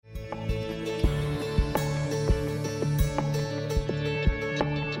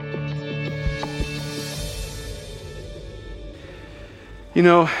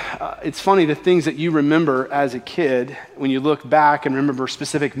It's funny, the things that you remember as a kid, when you look back and remember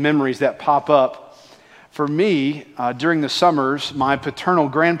specific memories that pop up. For me, during the summers, my paternal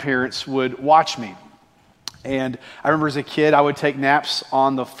grandparents would watch me. And I remember as a kid, I would take naps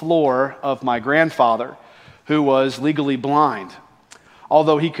on the floor of my grandfather, who was legally blind.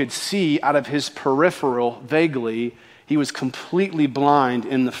 Although he could see out of his peripheral vaguely, he was completely blind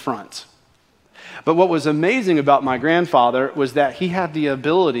in the front. But what was amazing about my grandfather was that he had the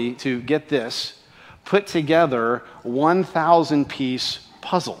ability to, get this, put together 1,000-piece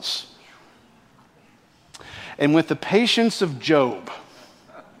puzzles. And with the patience of Job,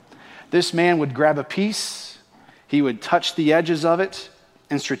 this man would grab a piece, he would touch the edges of it,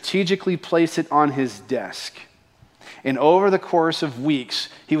 and strategically place it on his desk. And over the course of weeks,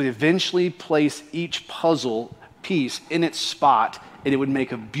 he would eventually place each puzzle piece in its spot, and it would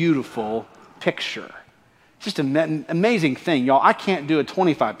make a beautiful picture. Just an amazing thing, y'all. I can't do a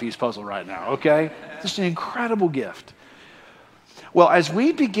 25-piece puzzle right now, okay? Just an incredible gift. Well, as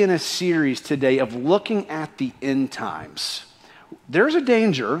we begin a series today of looking at the end times, there's a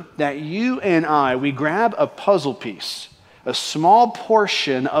danger that you and we grab a puzzle piece, a small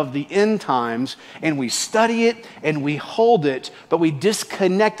portion of the end times, and we study it and we hold it, but we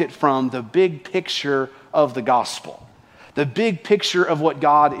disconnect it from the big picture of the gospel, the big picture of what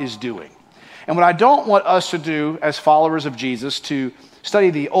God is doing. And what I don't want us to do as followers of Jesus, to study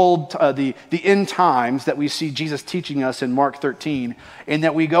the end times that we see Jesus teaching us in Mark 13, and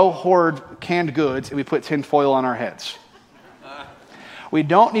that we go hoard canned goods and we put tinfoil on our heads. We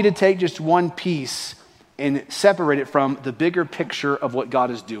don't need to take just one piece and separate it from the bigger picture of what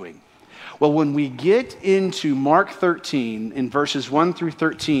God is doing. Well, when we get into Mark 13, in verses 1 through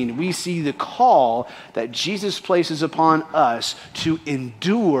 13, we see the call that Jesus places upon us to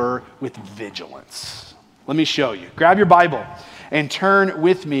endure with vigilance. Let me show you. Grab your Bible and turn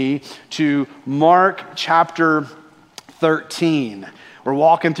with me to Mark chapter 13. We're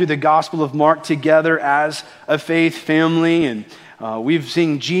walking through the Gospel of Mark together as a faith family, and we've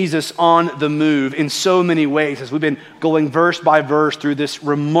seen Jesus on the move in so many ways as we've been going verse by verse through this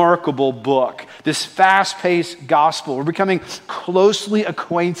remarkable book, this fast-paced gospel. We're becoming closely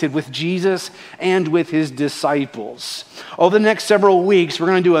acquainted with Jesus and with his disciples. Over the next several weeks, we're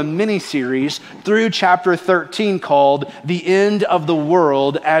going to do a mini-series through chapter 13 called The End of the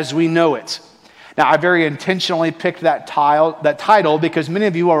World as We Know It. Now, I very intentionally picked that title because many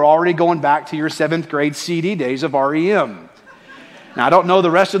of you are already going back to your 7th grade CD days of REM. Now, I don't know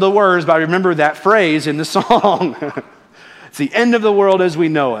the rest of the words, but I remember that phrase in the song. It's the end of the world as we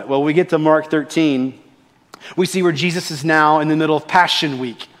know it. Well, we get to Mark 13. We see where Jesus is now in the middle of Passion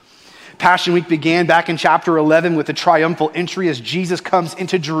Week. Passion Week began back in chapter 11 with the triumphal entry as Jesus comes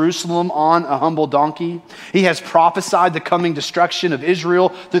into Jerusalem on a humble donkey. He has prophesied the coming destruction of Israel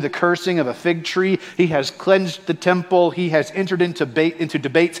through the cursing of a fig tree. He has cleansed the temple. He has entered into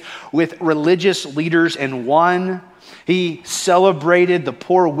debates with religious leaders and won. He celebrated the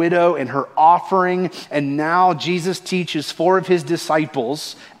poor widow and her offering, and now Jesus teaches 4 of his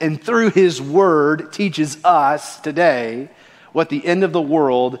disciples, and through his word teaches us today what the end of the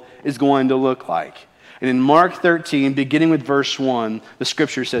world is going to look like. And in Mark 13, beginning with verse 1, the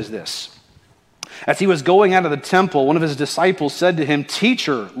scripture says this: As he was going out of the temple, one of his disciples said to him,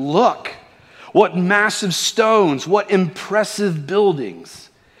 "Teacher, look, what massive stones, what impressive buildings."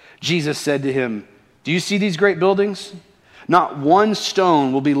 Jesus said to him, "Do you see these great buildings? Not one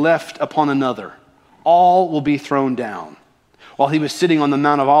stone will be left upon another. All will be thrown down." While he was sitting on the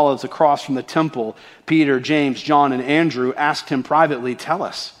Mount of Olives across from the temple, Peter, James, John, and Andrew asked him privately, "Tell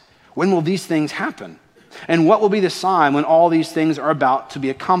us, when will these things happen? And what will be the sign when all these things are about to be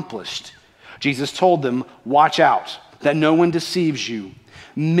accomplished?" Jesus told them, "Watch out that no one deceives you.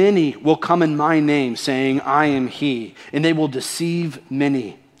 Many will come in my name, saying, 'I am he,' and they will deceive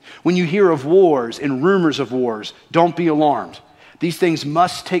many. When you hear of wars and rumors of wars, don't be alarmed. These things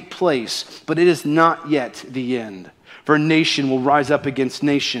must take place, but it is not yet the end. For nation will rise up against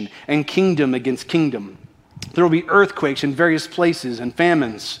nation, and kingdom against kingdom. There will be earthquakes in various places and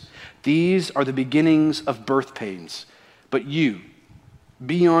famines. These are the beginnings of birth pains. But you,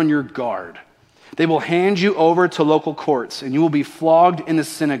 be on your guard. They will hand you over to local courts, and you will be flogged in the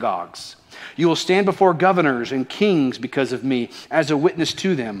synagogues. You will stand before governors and kings because of me as a witness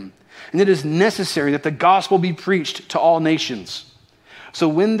to them. And it is necessary that the gospel be preached to all nations. So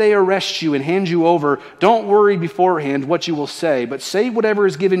when they arrest you and hand you over, don't worry beforehand what you will say, but say whatever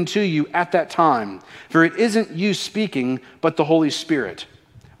is given to you at that time. For it isn't you speaking, but the Holy Spirit.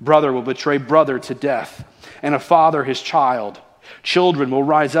 Brother will betray brother to death, and a father his child. Children will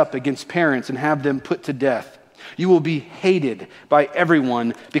rise up against parents and have them put to death. You will be hated by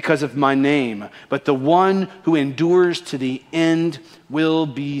everyone because of my name, but the one who endures to the end will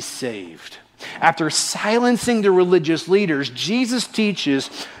be saved. After silencing the religious leaders, Jesus teaches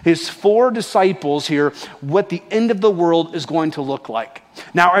his 4 disciples here what the end of the world is going to look like.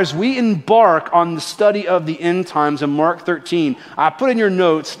 Now, as we embark on the study of the end times in Mark 13, I put in your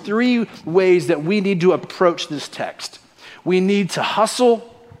notes 3 ways that we need to approach this text. We need to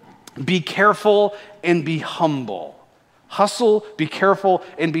hustle, be careful, and be humble. Hustle, be careful,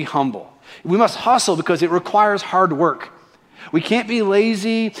 and be humble. We must hustle because it requires hard work. We can't be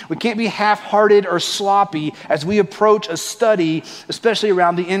lazy, we can't be half-hearted or sloppy as we approach a study, especially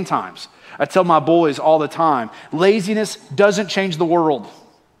around the end times. I tell my boys all the time, laziness doesn't change the world.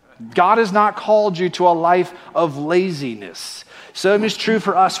 God has not called you to a life of laziness. Same is true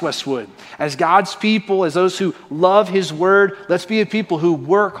for us, Westwood. As God's people, as those who love his word, let's be a people who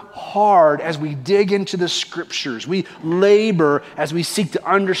work hard as we dig into the scriptures. We labor as we seek to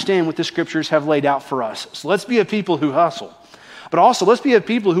understand what the scriptures have laid out for us. So let's be a people who hustle. But also, let's be a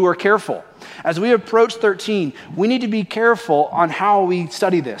people who are careful. As we approach 13, we need to be careful on how we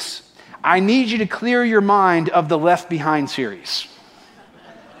study this. I need you to clear your mind of the Left Behind series.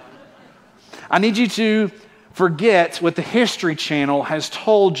 I need you to forget what the History Channel has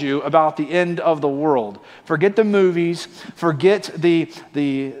told you about the end of the world. Forget the movies, forget the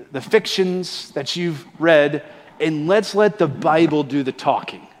fictions that you've read, and let's let the Bible do the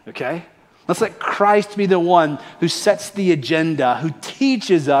talking, okay? Let's let Christ be the one who sets the agenda, who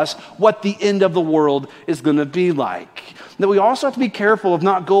teaches us what the end of the world is going to be like. That we also have to be careful of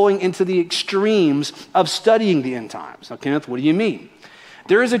not going into the extremes of studying the end times. Now, Kenneth, what do you mean?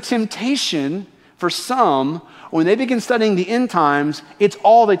 There is a temptation for some, when they begin studying the end times, it's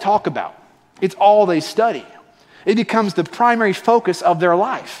all they talk about. It's all they study. It becomes the primary focus of their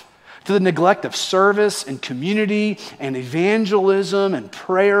life, to the neglect of service and community and evangelism and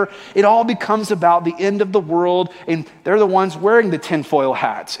prayer. It all becomes about the end of the world, and they're the ones wearing the tinfoil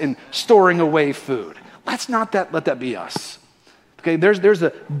hats and storing away food. Let's not let that be us. Okay, there's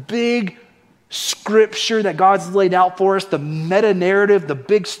a big scripture that God's laid out for us, the meta-narrative, the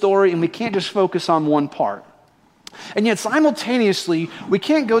big story, and we can't just focus on one part. And yet simultaneously, we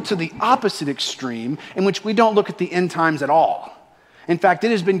can't go to the opposite extreme in which we don't look at the end times at all. In fact,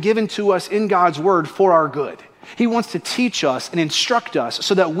 it has been given to us in God's word for our good. He wants to teach us and instruct us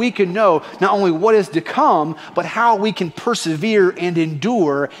so that we can know not only what is to come, but how we can persevere and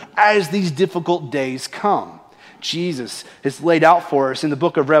endure as these difficult days come. Jesus has laid out for us in the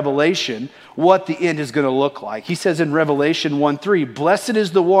book of Revelation what the end is going to look like. He says in Revelation 1:3, "Blessed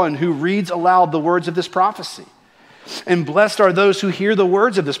is the one who reads aloud the words of this prophecy. And blessed are those who hear the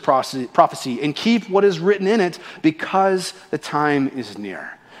words of this prophecy and keep what is written in it, because the time is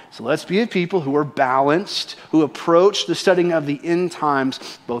near." So let's be a people who are balanced, who approach the studying of the end times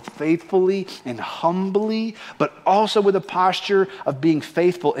both faithfully and humbly, but also with a posture of being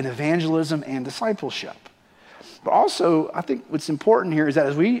faithful in evangelism and discipleship. But also, I think what's important here is that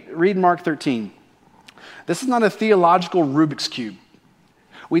as we read Mark 13, this is not a theological Rubik's Cube.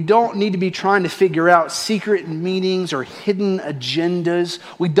 We don't need to be trying to figure out secret meanings or hidden agendas.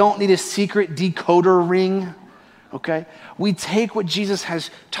 We don't need a secret decoder ring, okay? We take what Jesus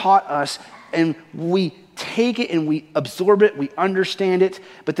has taught us and we take it and we absorb it, we understand it,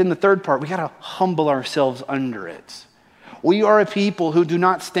 but then the third part, we got to humble ourselves under it. We are a people who do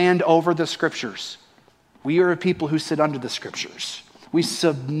not stand over the scriptures. We are a people who sit under the scriptures. We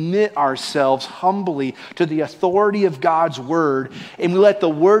submit ourselves humbly to the authority of God's word, and we let the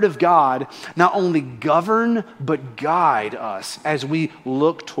word of God not only govern, but guide us as we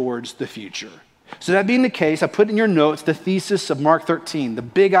look towards the future. So that being the case, I put in your notes the thesis of Mark 13, the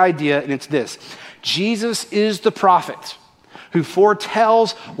big idea, and it's this. Jesus is the prophet who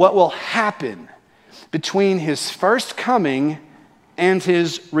foretells what will happen between his first coming and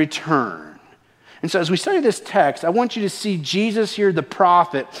his return. And so as we study this text, I want you to see Jesus here, the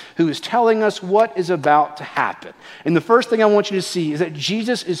prophet, who is telling us what is about to happen. And the first thing I want you to see is that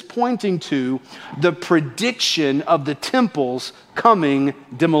Jesus is pointing to the prediction of the temple's coming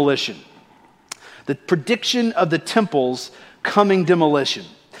demolition. The prediction of the temple's coming demolition.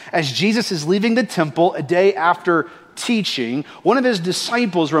 As Jesus is leaving the temple a day after teaching, one of his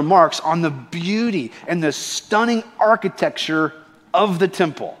disciples remarks on the beauty and the stunning architecture of the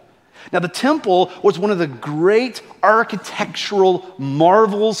temple. Now, the temple was one of the great architectural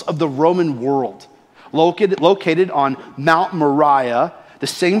marvels of the Roman world, located on Mount Moriah, the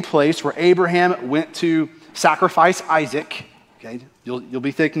same place where Abraham went to sacrifice Isaac. Okay, you'll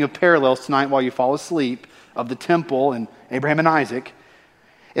be thinking of parallels tonight while you fall asleep of the temple and Abraham and Isaac.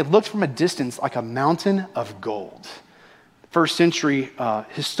 It looked from a distance like a mountain of gold. First century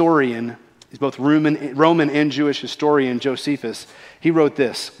historian, he's both Roman and Jewish historian, Josephus, he wrote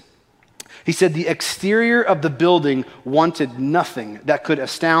this. He said, the exterior of the building wanted nothing that could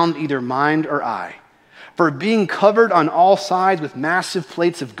astound either mind or eye. For being covered on all sides with massive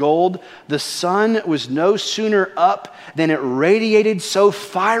plates of gold, the sun was no sooner up than it radiated so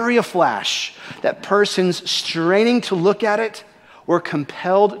fiery a flash that persons straining to look at it were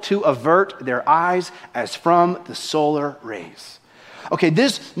compelled to avert their eyes as from the solar rays. Okay,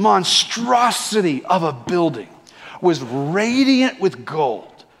 this monstrosity of a building was radiant with gold.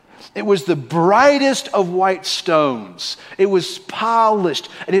 It was the brightest of white stones. It was polished,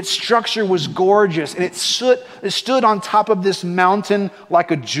 and its structure was gorgeous, and it stood on top of this mountain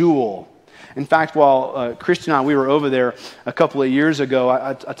like a jewel. In fact, while Christy and I, we were over there a couple of years ago,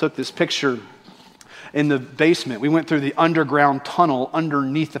 I took this picture in the basement. We went through the underground tunnel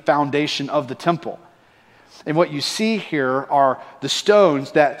underneath the foundation of the temple. And what you see here are the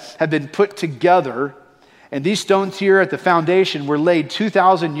stones that have been put together. And these stones here at the foundation were laid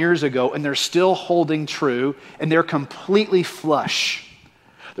 2,000 years ago, and they're still holding true, and they're completely flush.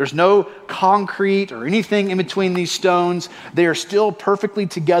 There's no concrete or anything in between these stones. They are still perfectly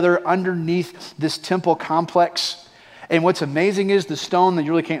together underneath this temple complex. And what's amazing is the stone that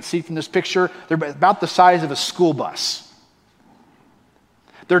you really can't see from this picture, they're about the size of a school bus.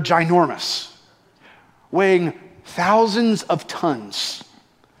 They're ginormous, weighing thousands of tons.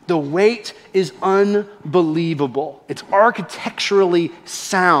 The weight is unbelievable. It's architecturally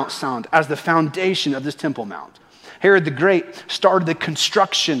sound as the foundation of this Temple Mount. Herod the Great started the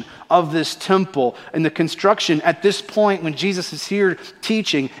construction of this temple. And the construction at this point when Jesus is here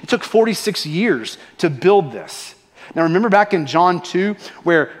teaching, it took 46 years to build this. Now remember back in John 2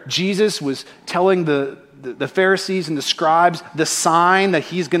 where Jesus was telling the Pharisees and the scribes the sign that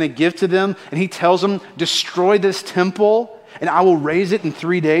he's going to give to them. And he tells them, destroy this temple and I will raise it in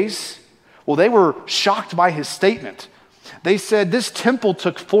 3 days. Well, they were shocked by his statement. They said, this temple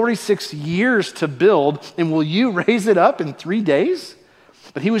took 46 years to build, and will you raise it up in 3 days?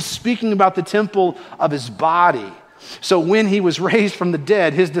 But he was speaking about the temple of his body. So when he was raised from the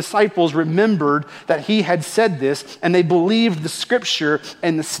dead, his disciples remembered that he had said this, and they believed the scripture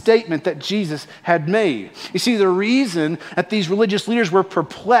and the statement that Jesus had made. You see, the reason that these religious leaders were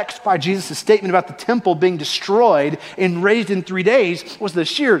perplexed by Jesus' statement about the temple being destroyed and raised in 3 days was the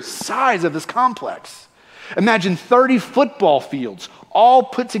sheer size of this complex. Imagine 30 football fields all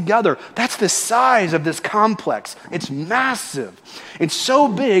put together. That's the size of this complex. It's massive. It's so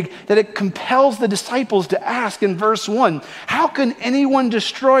big that it compels the disciples to ask in verse 1, how can anyone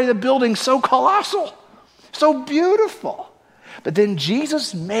destroy the building so colossal, so beautiful? But then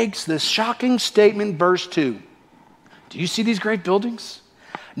Jesus makes this shocking statement, verse 2. Do you see these great buildings?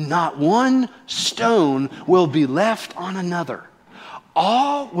 Not one stone will be left on another.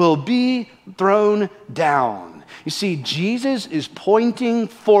 All will be thrown down. You see, Jesus is pointing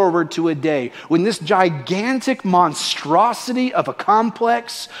forward to a day when this gigantic monstrosity of a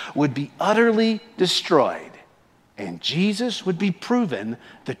complex would be utterly destroyed, and Jesus would be proven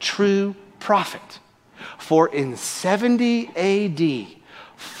the true prophet. For in 70 AD,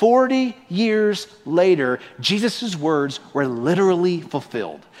 40 years later, Jesus' words were literally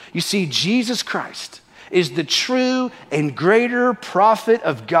fulfilled. You see, Jesus Christ is the true and greater prophet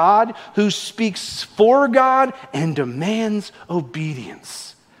of God who speaks for God and demands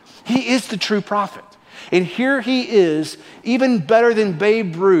obedience. He is the true prophet. And here he is, even better than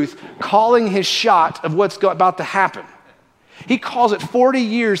Babe Ruth, calling his shot of what's about to happen. He calls it 40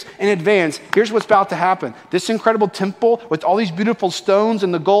 years in advance. Here's what's about to happen. This incredible temple with all these beautiful stones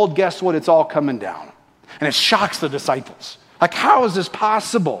and the gold, guess what? It's all coming down. And it shocks the disciples. Like, how is this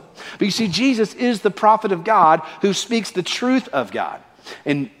possible? But you see, Jesus is the prophet of God who speaks the truth of God.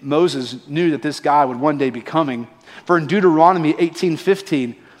 And Moses knew that this guy would one day be coming. For in Deuteronomy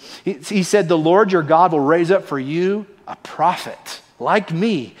 18:15, he said, the Lord your God will raise up for you a prophet like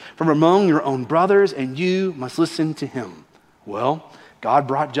me from among your own brothers, and you must listen to him. Well, God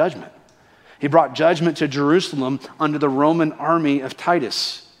brought judgment. He brought judgment to Jerusalem under the Roman army of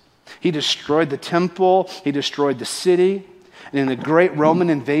Titus. He destroyed the temple. He destroyed the city. And in the great Roman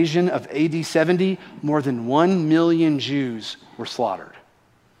invasion of AD 70, more than 1 million Jews were slaughtered.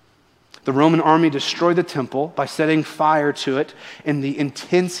 The Roman army destroyed the temple by setting fire to it, and the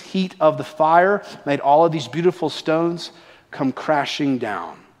intense heat of the fire made all of these beautiful stones come crashing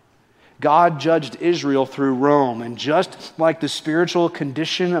down. God judged Israel through Rome, and just like the spiritual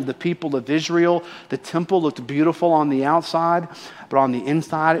condition of the people of Israel, the temple looked beautiful on the outside, but on the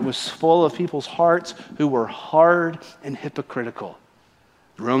inside it was full of people's hearts who were hard and hypocritical.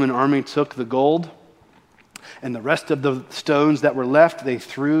 The Roman army took the gold, and the rest of the stones that were left, they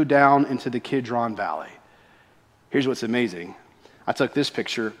threw down into the Kidron Valley. Here's what's amazing. I took this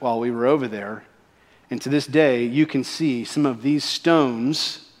picture while we were over there, and to this day, you can see some of these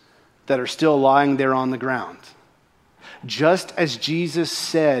stones that are still lying there on the ground. Just as Jesus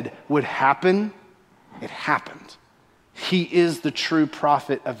said would happen, it happened. He is the true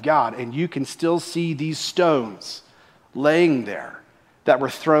prophet of God, and you can still see these stones laying there that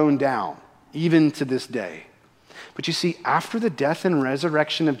were thrown down, even to this day. But you see, after the death and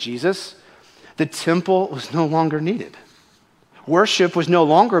resurrection of Jesus, the temple was no longer needed. Worship was no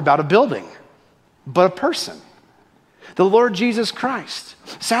longer about a building, but a person. The Lord Jesus Christ.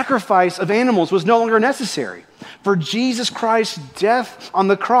 Sacrifice of animals was no longer necessary. For Jesus Christ's death on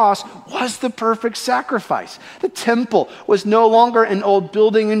the cross was the perfect sacrifice. The temple was no longer an old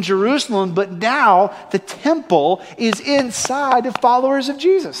building in Jerusalem, but now the temple is inside of followers of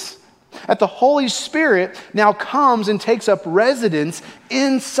Jesus. That the Holy Spirit now comes and takes up residence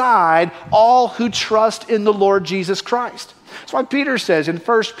inside all who trust in the Lord Jesus Christ. That's why Peter says in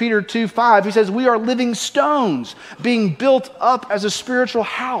 1 Peter 2:5, he says, we are living stones being built up as a spiritual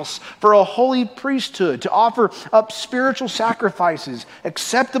house for a holy priesthood to offer up spiritual sacrifices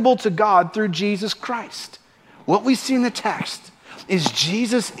acceptable to God through Jesus Christ. What we see in the text is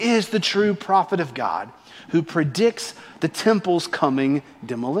Jesus is the true prophet of God who predicts the temple's coming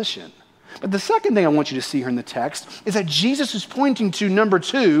demolition. But the second thing I want you to see here in the text is that Jesus is pointing to, number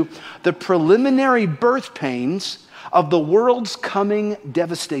 2, the preliminary birth pains of the world's coming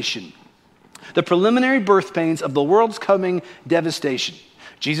devastation. The preliminary birth pains of the world's coming devastation.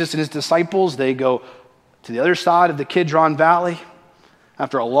 Jesus and his disciples, they go to the other side of the Kidron Valley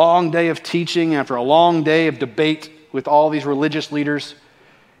after a long day of teaching, after a long day of debate with all these religious leaders.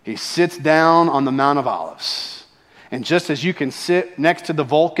 He sits down on the Mount of Olives. And just as you can sit next to the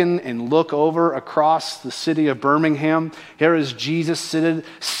Vulcan and look over across the city of Birmingham, here is Jesus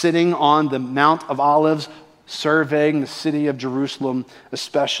sitting on the Mount of Olives, surveying the city of Jerusalem,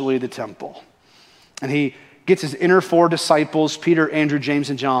 especially the temple. And he gets his inner 4 disciples, Peter, Andrew, James,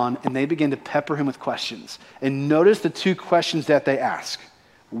 and John, and they begin to pepper him with questions. And notice the 2 questions that they ask.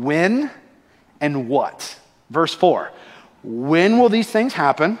 When and what? Verse 4. When will these things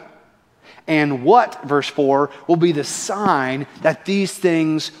happen? And what, verse 4, will be the sign that these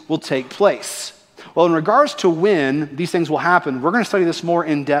things will take place? Well, in regards to when these things will happen, we're going to study this more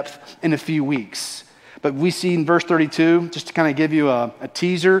in depth in a few weeks. But we see in verse 32, just to kind of give you a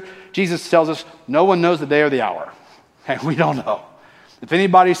teaser, Jesus tells us no one knows the day or the hour. Okay, we don't know. If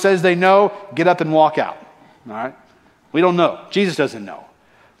anybody says they know, get up and walk out. All right? We don't know. Jesus doesn't know.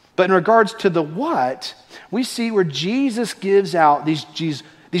 But in regards to the what, we see where Jesus gives out these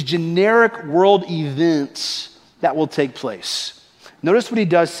generic world events that will take place. Notice what he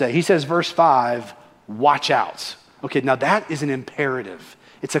does say. He says, verse 5, watch out. Okay, now that is an imperative.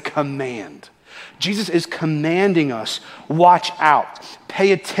 It's a command. Jesus is commanding us, watch out,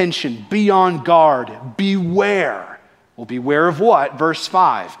 pay attention, be on guard, beware. Well, beware of what? Verse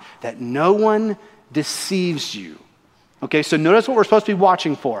 5, that no one deceives you. Okay, so notice what we're supposed to be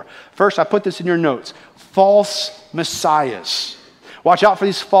watching for. First, I put this in your notes, false messiahs. Watch out for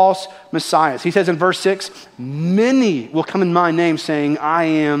these false messiahs. He says in verse 6, many will come in my name saying, I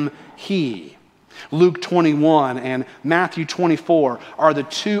am he. Luke 21 and Matthew 24 are the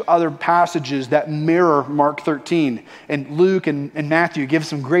 2 other passages that mirror Mark 13. And Luke and Matthew give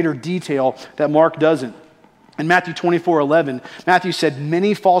some greater detail that Mark doesn't. In Matthew 24:11, Matthew said,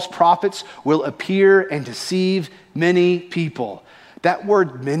 many false prophets will appear and deceive many people. That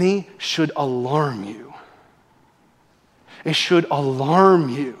word many should alarm you. It should alarm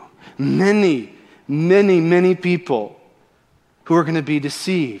you. Many, many, many people who are going to be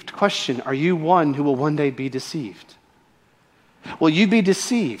deceived. Question, are you one who will one day be deceived? Will you be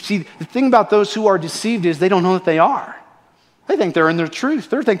deceived? See, the thing about those who are deceived is they don't know that they are. They think they're in their truth.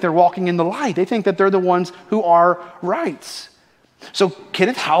 They think they're walking in the light. They think that they're the ones who are right. So,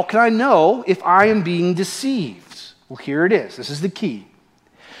 Kenneth, how can I know if I am being deceived? Well, here it is. This is the key.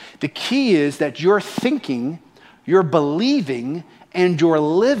 The key is that your thinking, your believing, and your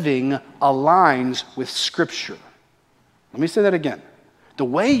living aligns with Scripture. Let me say that again. The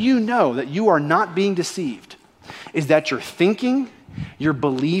way you know that you are not being deceived is that your thinking, your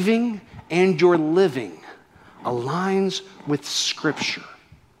believing, and your living aligns with Scripture.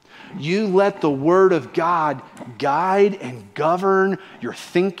 You let the Word of God guide and govern your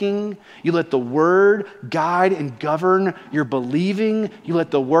thinking. You let the Word guide and govern your believing. You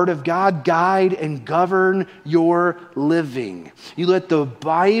let the Word of God guide and govern your living. You let the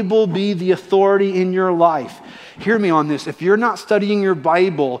Bible be the authority in your life. Hear me on this. If you're not studying your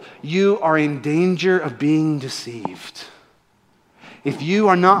Bible, you are in danger of being deceived. If you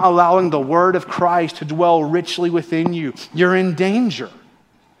are not allowing the word of Christ to dwell richly within you, you're in danger.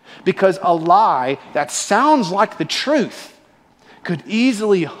 Because a lie that sounds like the truth could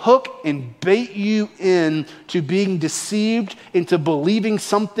easily hook and bait you in to being deceived into believing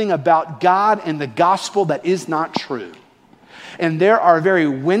something about God and the gospel that is not true. And there are very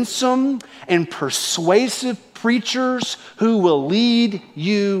winsome and persuasive preachers who will lead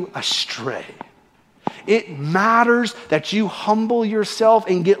you astray. It matters that you humble yourself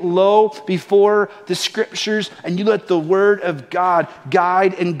and get low before the scriptures and you let the word of God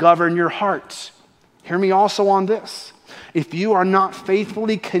guide and govern your hearts. Hear me also on this. If you are not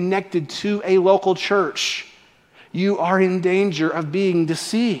faithfully connected to a local church, you are in danger of being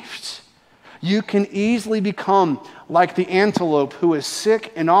deceived. You can easily become like the antelope who is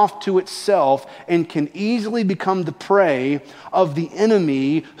sick and off to itself and can easily become the prey of the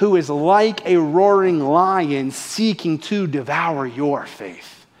enemy who is like a roaring lion seeking to devour your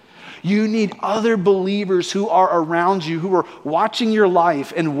faith. You need other believers who are around you, who are watching your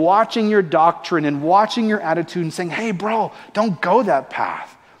life and watching your doctrine and watching your attitude and saying, hey, bro, don't go that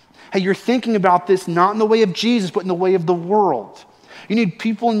path. Hey, you're thinking about this not in the way of Jesus, but in the way of the world. You need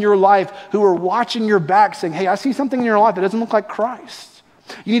people in your life who are watching your back saying, hey, I see something in your life that doesn't look like Christ.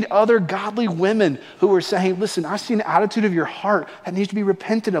 You need other godly women who are saying, hey, listen, I see an attitude of your heart that needs to be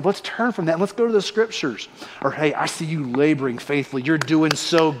repented of. Let's turn from that. Let's go to the scriptures. Or, hey, I see you laboring faithfully. You're doing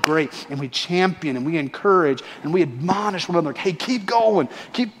so great. And we champion and we encourage and we admonish one another. Hey, keep going.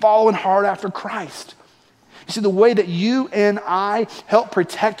 Keep following hard after Christ. You see, the way that you and I help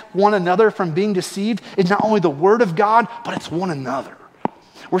protect one another from being deceived is not only the word of God, but it's one another.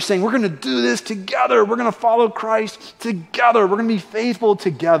 We're saying we're going to do this together. We're going to follow Christ together. We're going to be faithful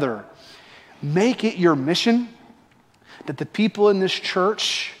together. Make it your mission that the people in this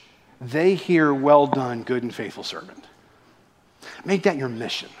church, they hear, well done, good and faithful servant. Make that your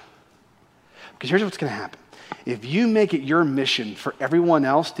mission. Because here's what's going to happen. If you make it your mission for everyone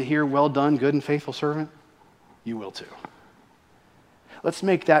else to hear, well done, good and faithful servant, you will too. Let's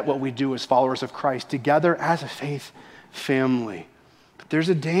make that what we do as followers of Christ, together as a faith family. But there's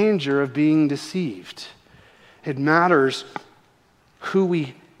a danger of being deceived. It matters who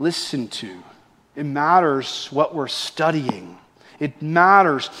we listen to. It matters what we're studying. It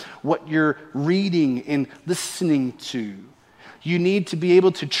matters what you're reading and listening to. You need to be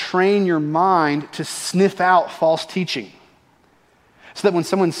able to train your mind to sniff out false teaching. So that when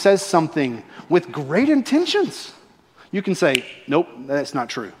someone says something with great intentions, you can say, nope, that's not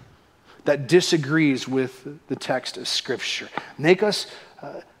true. That disagrees with the text of Scripture.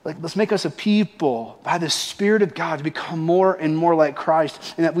 Let's make us a people by the Spirit of God to become more and more like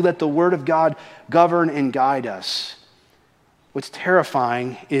Christ, and that we let the Word of God govern and guide us. What's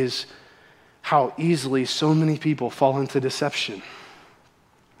terrifying is how easily so many people fall into deception.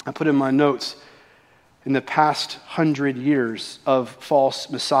 I put in my notes, in the past 100 years of false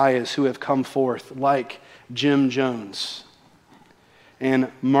messiahs who have come forth, like Jim Jones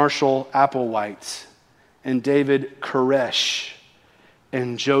and Marshall Applewhite and David Koresh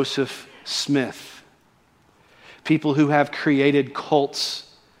and Joseph Smith, people who have created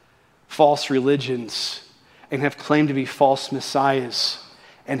cults, false religions, and have claimed to be false messiahs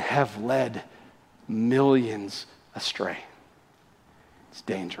and have led millions astray. It's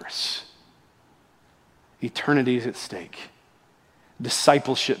dangerous. Eternity is at stake.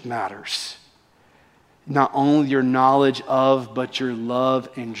 Discipleship matters. Not only your knowledge of, but your love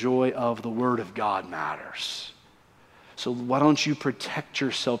and joy of the Word of God matters. So why don't you protect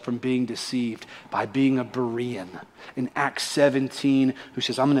yourself from being deceived by being a Berean in Acts 17 who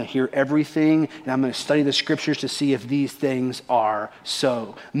says, I'm going to hear everything and I'm going to study the Scriptures to see if these things are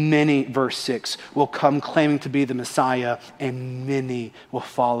so. Many, verse 6, will come claiming to be the Messiah, and many will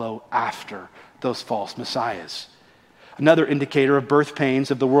follow after those false messiahs. Another indicator of birth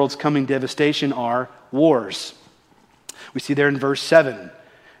pains of the world's coming devastation are wars. We see there in verse 7,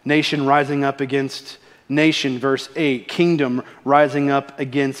 nation rising up against nation. Verse 8, kingdom rising up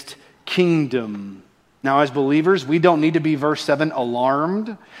against kingdom. Now, as believers, we don't need to be, verse 7,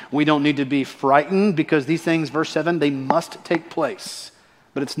 alarmed. We don't need to be frightened, because these things, verse 7, they must take place.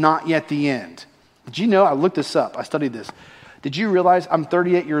 But it's not yet the end. Did you know, I looked this up, I studied this. Did you realize I'm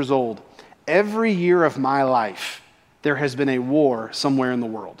 38 years old? Every year of my life, there has been a war somewhere in the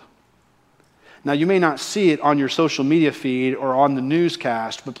world. Now, you may not see it on your social media feed or on the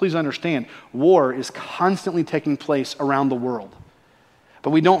newscast, but please understand, war is constantly taking place around the world.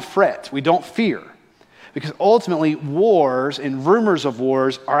 But we don't fret, we don't fear, Because ultimately, wars and rumors of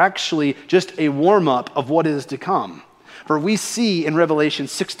wars are actually just a warm-up of what is to come. For we see in Revelation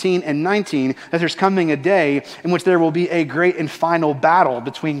 16 and 19 that there's coming a day in which there will be a great and final battle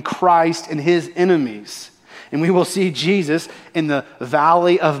between Christ and his enemies. And we will see Jesus in the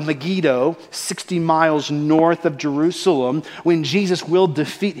valley of Megiddo, 60 miles north of Jerusalem, when Jesus will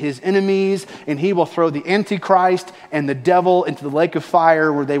defeat his enemies and he will throw the Antichrist and the devil into the lake of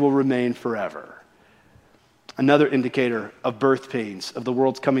fire where they will remain forever. Another indicator of birth pains of the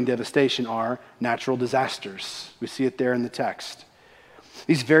world's coming devastation are natural disasters. We see it there in the text.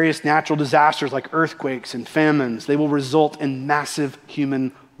 These various natural disasters like earthquakes and famines, they will result in massive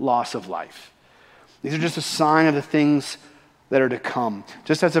human loss of life. These are just a sign of the things that are to come.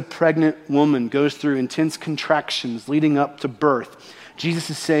 Just as a pregnant woman goes through intense contractions leading up to birth, Jesus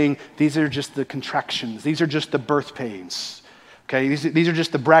is saying these are just the contractions. These are just the birth pains. Okay, these are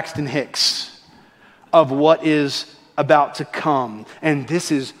just the Braxton Hicks of what is about to come. And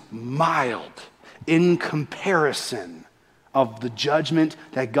this is mild in comparison of the judgment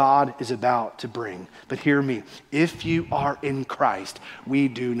that God is about to bring. But hear me, if you are in Christ, we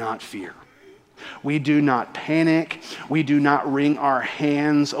do not fear. We do not panic. We do not wring our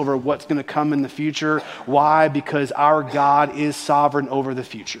hands over what's going to come in the future. Why? Because our God is sovereign over the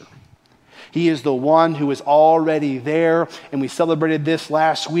future. He is the one who is already there. And we celebrated this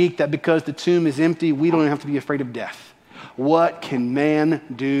last week, that because the tomb is empty, we don't have to be afraid of death. What can man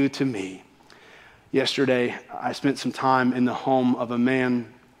do to me? Yesterday, I spent some time in the home of a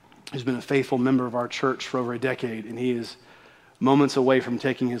man who's been a faithful member of our church for over a decade, and he is moments away from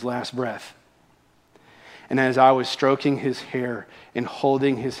taking his last breath. And as I was stroking his hair and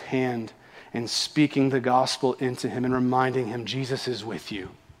holding his hand and speaking the gospel into him and reminding him, Jesus is with you.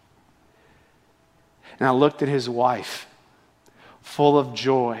 And I looked at his wife, full of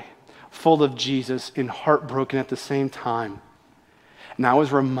joy, full of Jesus, and heartbroken at the same time. And I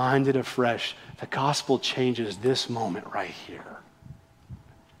was reminded afresh, the gospel changes this moment right here.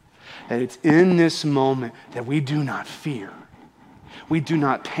 That it's in this moment that we do not fear. We do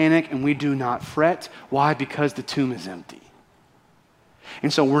not panic and we do not fret. Why? Because the tomb is empty.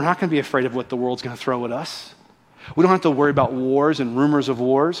 And so we're not going to be afraid of what the world's going to throw at us. We don't have to worry about wars and rumors of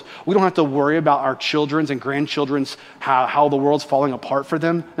wars. We don't have to worry about our children's and grandchildren's, how the world's falling apart for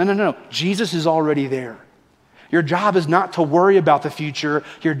them. No. Jesus is already there. Your job is not to worry about the future.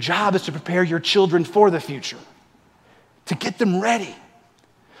 Your job is to prepare your children for the future, to get them ready,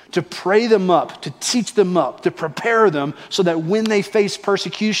 to pray them up, to teach them up, to prepare them so that when they face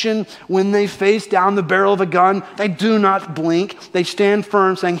persecution, when they face down the barrel of a gun, they do not blink. They stand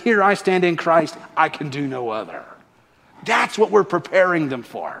firm saying, here I stand in Christ, I can do no other. That's what we're preparing them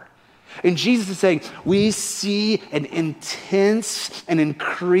for. And Jesus is saying, we see an intense and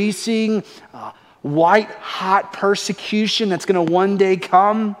increasing white-hot persecution that's going to one day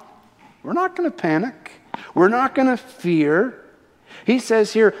come. We're not going to panic. We're not going to fear. He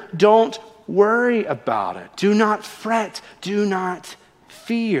says here, don't worry about it. Do not fret. Do not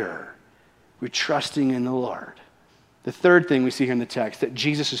fear. We're trusting in the Lord. The third thing we see here in the text that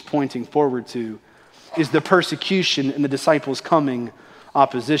Jesus is pointing forward to is the persecution and the disciples' coming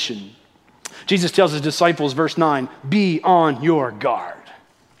opposition. Jesus tells his disciples, verse 9, be on your guard.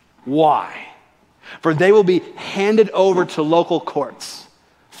 Why? For they will be handed over to local courts,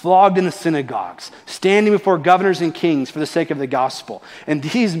 flogged in the synagogues, standing before governors and kings for the sake of the gospel. And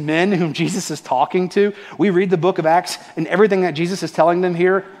these men whom Jesus is talking to, we read the book of Acts, and everything that Jesus is telling them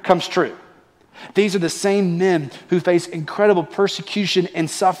here comes true. These are the same men who face incredible persecution and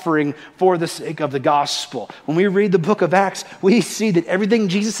suffering for the sake of the gospel. When we read the book of Acts, we see that everything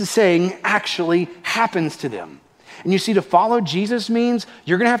Jesus is saying actually happens to them. And you see, to follow Jesus means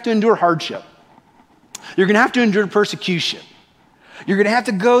you're going to have to endure hardship. You're going to have to endure persecution. You're going to have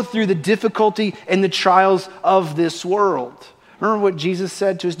to go through the difficulty and the trials of this world. Remember what Jesus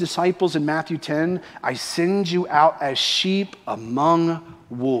said to his disciples in Matthew 10? I send you out as sheep among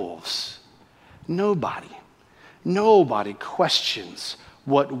wolves. Nobody questions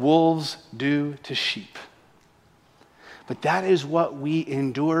what wolves do to sheep. But that is what we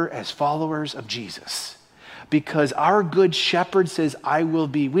endure as followers of Jesus. Because our good shepherd says, I will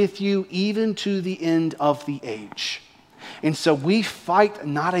be with you even to the end of the age. And so we fight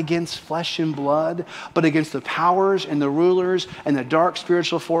not against flesh and blood, but against the powers and the rulers and the dark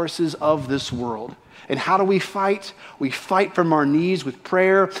spiritual forces of this world. And how do we fight? We fight from our knees with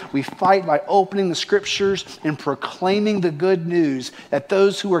prayer. We fight by opening the scriptures and proclaiming the good news that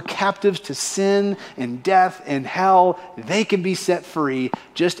those who are captives to sin and death and hell, they can be set free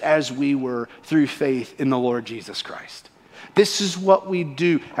just as we were through faith in the Lord Jesus Christ. This is what we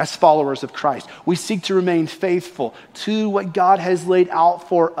do as followers of Christ. We seek to remain faithful to what God has laid out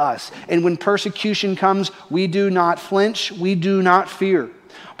for us. And when persecution comes, we do not flinch, we do not fear.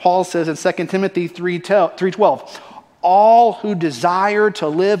 Paul says in 2 Timothy 3:12, all who desire to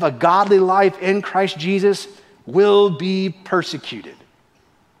live a godly life in Christ Jesus will be persecuted.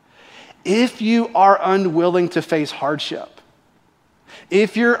 If you are unwilling to face hardship,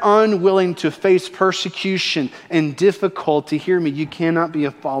 if you're unwilling to face persecution and difficulty, hear me, you cannot be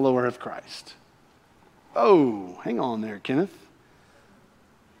a follower of Christ. Oh, hang on there, Kenneth.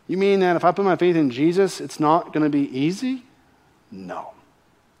 You mean that if I put my faith in Jesus, it's not going to be easy? No.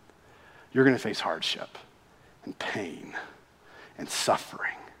 You're going to face hardship and pain and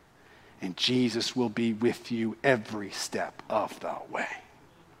suffering, and Jesus will be with you every step of the way.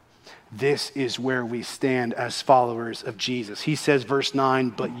 This is where we stand as followers of Jesus. He says, verse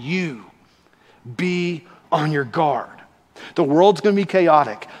 9, but you be on your guard. The world's going to be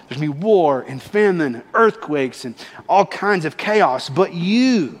chaotic. There's going to be war and famine, earthquakes, and all kinds of chaos. But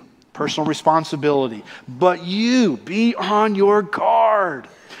you, personal responsibility, but you be on your guard.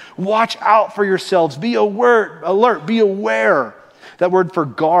 Watch out for yourselves. Be alert, be aware. That word for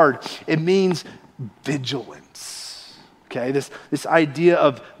guard, it means vigilance. Okay, this idea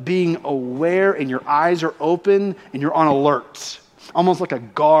of being aware and your eyes are open and you're on alert. Almost like a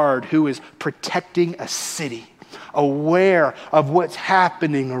guard who is protecting a city, aware of what's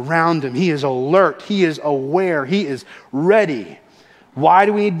happening around him. He is alert, he is aware, he is ready. Why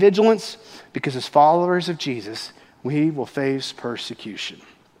do we need vigilance? Because as followers of Jesus, we will face persecution.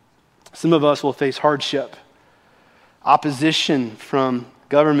 Some of us will face hardship, opposition from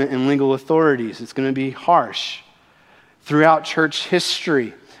government and legal authorities. It's going to be harsh. Throughout church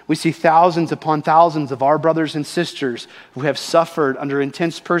history, we see thousands upon thousands of our brothers and sisters who have suffered under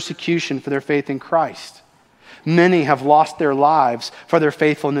intense persecution for their faith in Christ. Many have lost their lives for their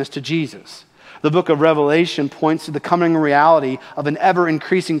faithfulness to Jesus. The book of Revelation points to the coming reality of an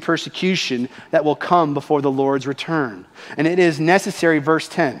ever-increasing persecution that will come before the Lord's return. And it is necessary, verse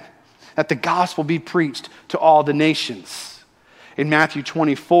 10, that the gospel be preached to all the nations. In Matthew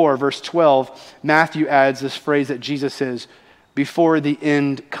 24, verse 12, Matthew adds this phrase that Jesus says, before the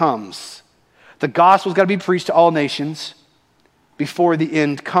end comes. The gospel's got to be preached to all nations before the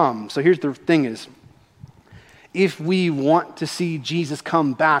end comes. So here's the thing is, if we want to see Jesus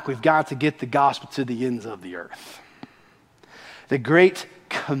come back, we've got to get the gospel to the ends of the earth. The Great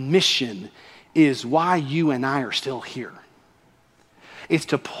Commission is why you and I are still here. It's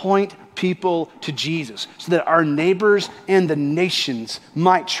to point people to Jesus so that our neighbors and the nations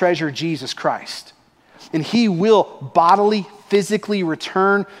might treasure Jesus Christ. And he will bodily, physically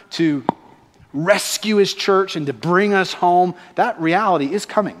return to rescue his church and to bring us home. That reality is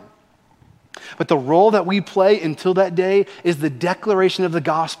coming. But the role that we play until that day is the declaration of the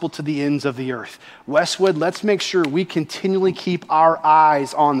gospel to the ends of the earth. Westwood, let's make sure we continually keep our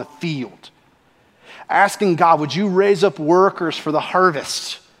eyes on the field. Asking God, would you raise up workers for the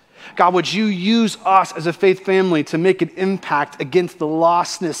harvest? God, would you use us as a faith family to make an impact against the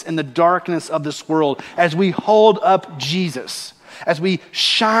lostness and the darkness of this world as we hold up Jesus, as we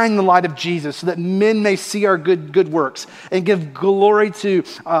shine the light of Jesus so that men may see our good works and give glory to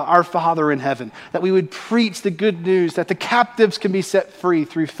our Father in heaven, that we would preach the good news that the captives can be set free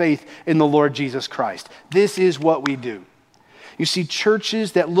through faith in the Lord Jesus Christ. This is what we do. You see,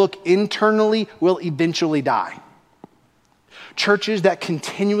 churches that look internally will eventually die. Churches that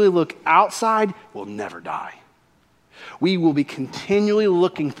continually look outside will never die. We will be continually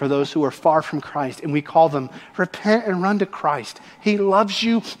looking for those who are far from Christ, and we call them, repent and run to Christ. He loves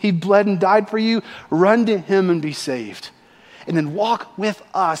you. He bled and died for you. Run to him and be saved. And then walk with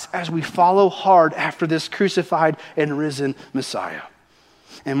us as we follow hard after this crucified and risen Messiah.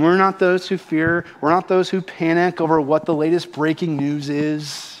 And we're not those who fear. We're not those who panic over what the latest breaking news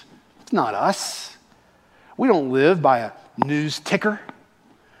is. It's not us. We don't live by a news ticker.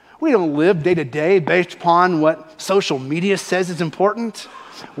 We don't live day to day based upon what social media says is important.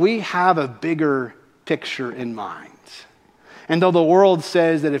 We have a bigger picture in mind. And though the world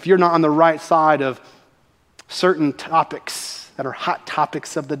says that if you're not on the right side of certain topics that are hot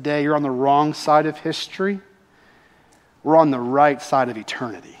topics of the day, you're on the wrong side of history, we're on the right side of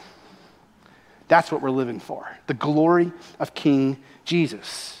eternity. That's what we're living for, the glory of King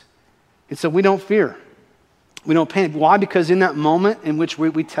Jesus. And so we don't fear. We don't panic. Why? Because in that moment in which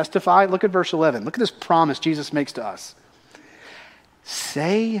we testify, look at verse 11. Look at this promise Jesus makes to us.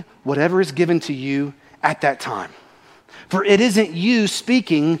 Say whatever is given to you at that time. For it isn't you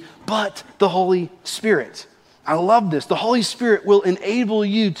speaking, but the Holy Spirit. I love this. The Holy Spirit will enable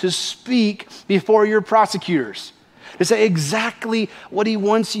you to speak before your prosecutors. to say exactly what he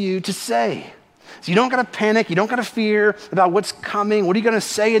wants you to say. So you don't got to panic. You don't got to fear about what's coming. What are you going to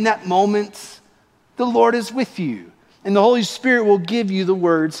say in that moment? The Lord is with you, and the Holy Spirit will give you the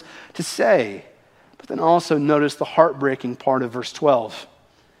words to say. But then also notice the heartbreaking part of verse 12.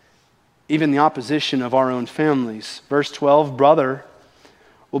 Even the opposition of our own families. Verse 12, brother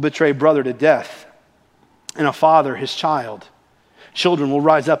will betray brother to death, and a father his child. Children will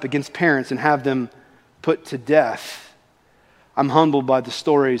rise up against parents and have them put to death. I'm humbled by the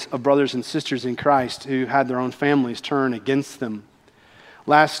stories of brothers and sisters in Christ who had their own families turn against them.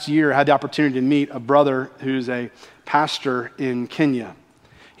 Last year, I had the opportunity to meet a brother who's a pastor in Kenya.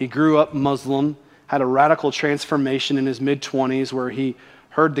 He grew up Muslim, had a radical transformation in his mid-20s where he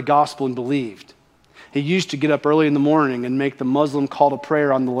heard the gospel and believed. He used to get up early in the morning and make the Muslim call to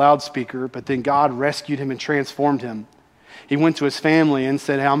prayer on the loudspeaker, but then God rescued him and transformed him. He went to his family and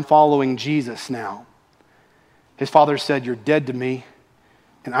said, hey, I'm following Jesus now. His father said, you're dead to me,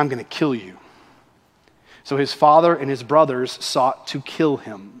 and I'm going to kill you. So his father and his brothers sought to kill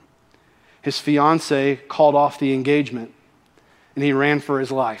him. His fiancée called off the engagement, and he ran for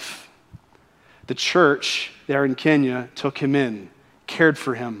his life. The church there in Kenya took him in, cared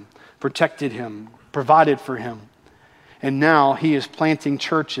for him, protected him, provided for him. And now he is planting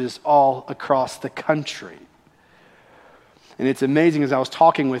churches all across the country. And it's amazing, as I was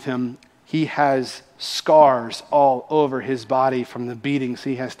talking with him, he has scars all over his body from the beatings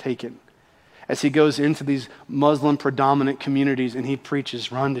he has taken. As he goes into these Muslim predominant communities and he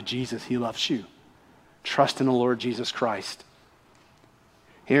preaches, run to Jesus, he loves you. Trust in the Lord Jesus Christ.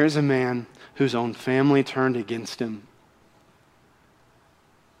 Here's a man whose own family turned against him.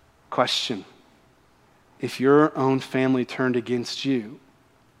 Question: if your own family turned against you,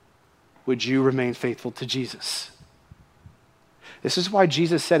 would you remain faithful to Jesus? This is why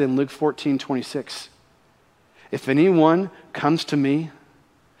Jesus said in Luke 14:26, if anyone comes to me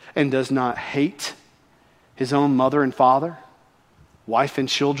and does not hate his own mother and father, wife and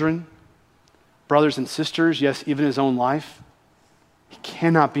children, brothers and sisters, yes, even his own life, he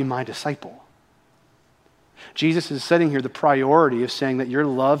cannot be my disciple. Jesus is setting here the priority of saying that your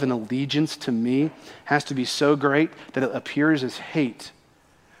love and allegiance to me has to be so great that it appears as hate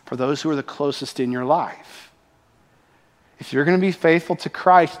for those who are the closest in your life. If you're going to be faithful to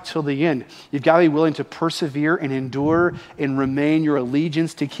Christ till the end, you've got to be willing to persevere and endure and remain your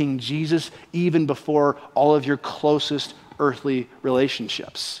allegiance to King Jesus even before all of your closest earthly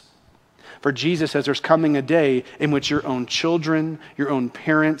relationships. For Jesus says there's coming a day in which your own children, your own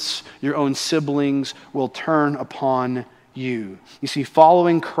parents, your own siblings will turn upon you. You see,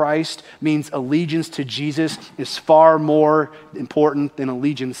 following Christ means allegiance to Jesus is far more important than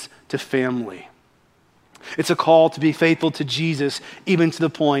allegiance to family. It's a call to be faithful to Jesus, even to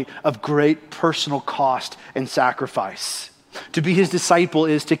the point of great personal cost and sacrifice. To be his disciple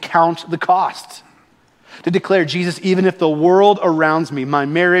is to count the cost. To declare, Jesus, even if the world around me, my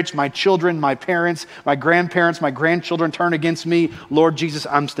marriage, my children, my parents, my grandparents, my grandchildren turn against me, Lord Jesus,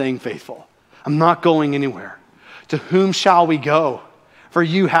 I'm staying faithful. I'm not going anywhere. To whom shall we go? For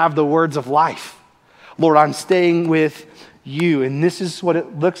you have the words of life. Lord, I'm staying with you. And this is what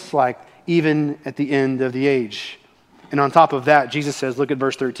it looks like even at the end of the age. And on top of that, Jesus says, look at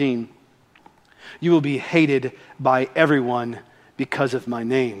verse 13. You will be hated by everyone because of my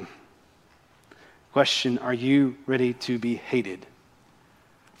name. Question: are you ready to be hated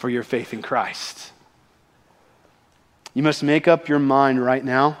for your faith in Christ? You must make up your mind right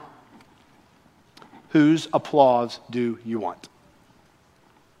now. Whose applause do you want?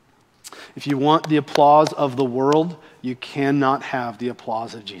 If you want the applause of the world, you cannot have the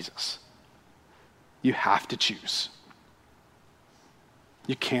applause of Jesus. You have to choose.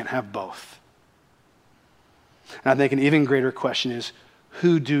 You can't have both. And I think an even greater question is,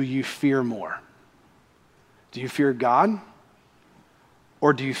 who do you fear more? Do you fear God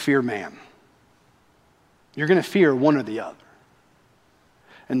or do you fear man? You're going to fear one or the other.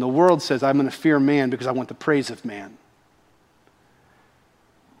 And the world says, I'm going to fear man because I want the praise of man.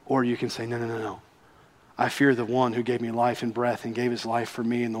 Or you can say, no. I fear the one who gave me life and breath and gave his life for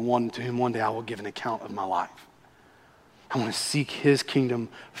me, and the one to whom one day I will give an account of my life. I want to seek his kingdom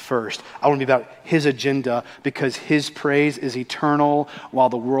first. I want to be about his agenda because his praise is eternal while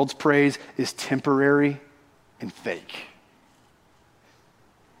the world's praise is temporary and fake.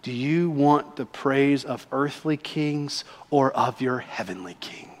 Do you want the praise of earthly kings or of your heavenly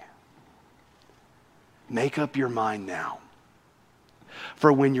king? Make up your mind now.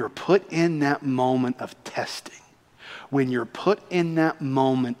 For when you're put in that moment of testing, when you're put in that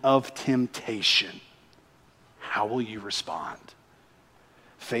moment of temptation, how will you respond?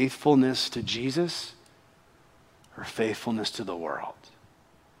 Faithfulness to Jesus or faithfulness to the world.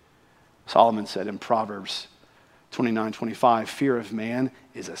 Solomon said in Proverbs 29:25, fear of man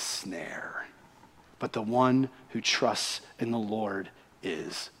is a snare, but the one who trusts in the Lord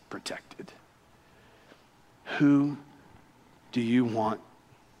is protected. Who do you want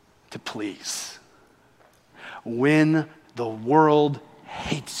to please? When the world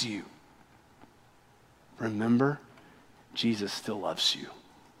hates you, remember, Jesus still loves you.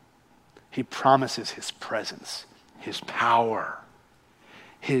 He promises his presence, his power,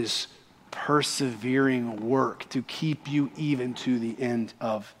 his persevering work to keep you even to the end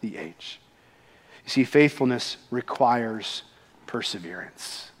of the age. You see, faithfulness requires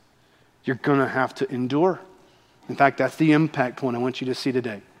perseverance. You're going to have to endure. In fact, that's the impact point I want you to see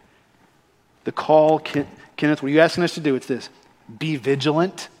today. The call, Kenneth, what are you asking us to do? It's this: be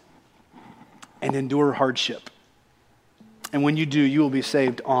vigilant and endure hardship. And when you do, you will be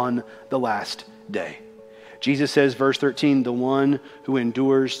saved on the last day. Jesus says, verse 13, the one who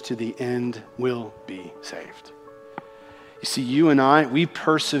endures to the end will be saved. You see, you and I, we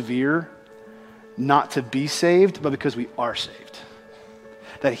persevere not to be saved, but because we are saved.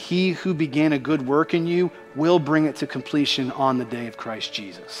 That he who began a good work in you will bring it to completion on the day of Christ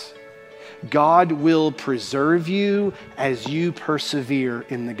Jesus. God will preserve you as you persevere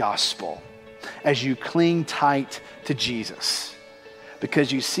in the gospel, as you cling tight to Jesus.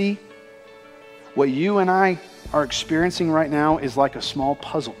 Because you see, what you and I are experiencing right now is like a small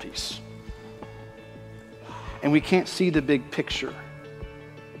puzzle piece. And we can't see the big picture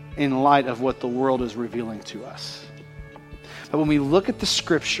in light of what the world is revealing to us. But when we look at the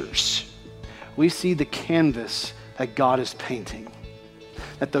scriptures, we see the canvas that God is painting.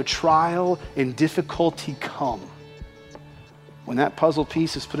 That though trial and difficulty come, when that puzzle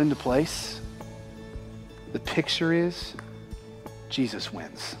piece is put into place, the picture is Jesus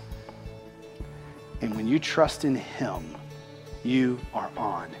wins. And when you trust in him, you are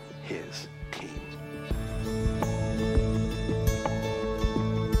on his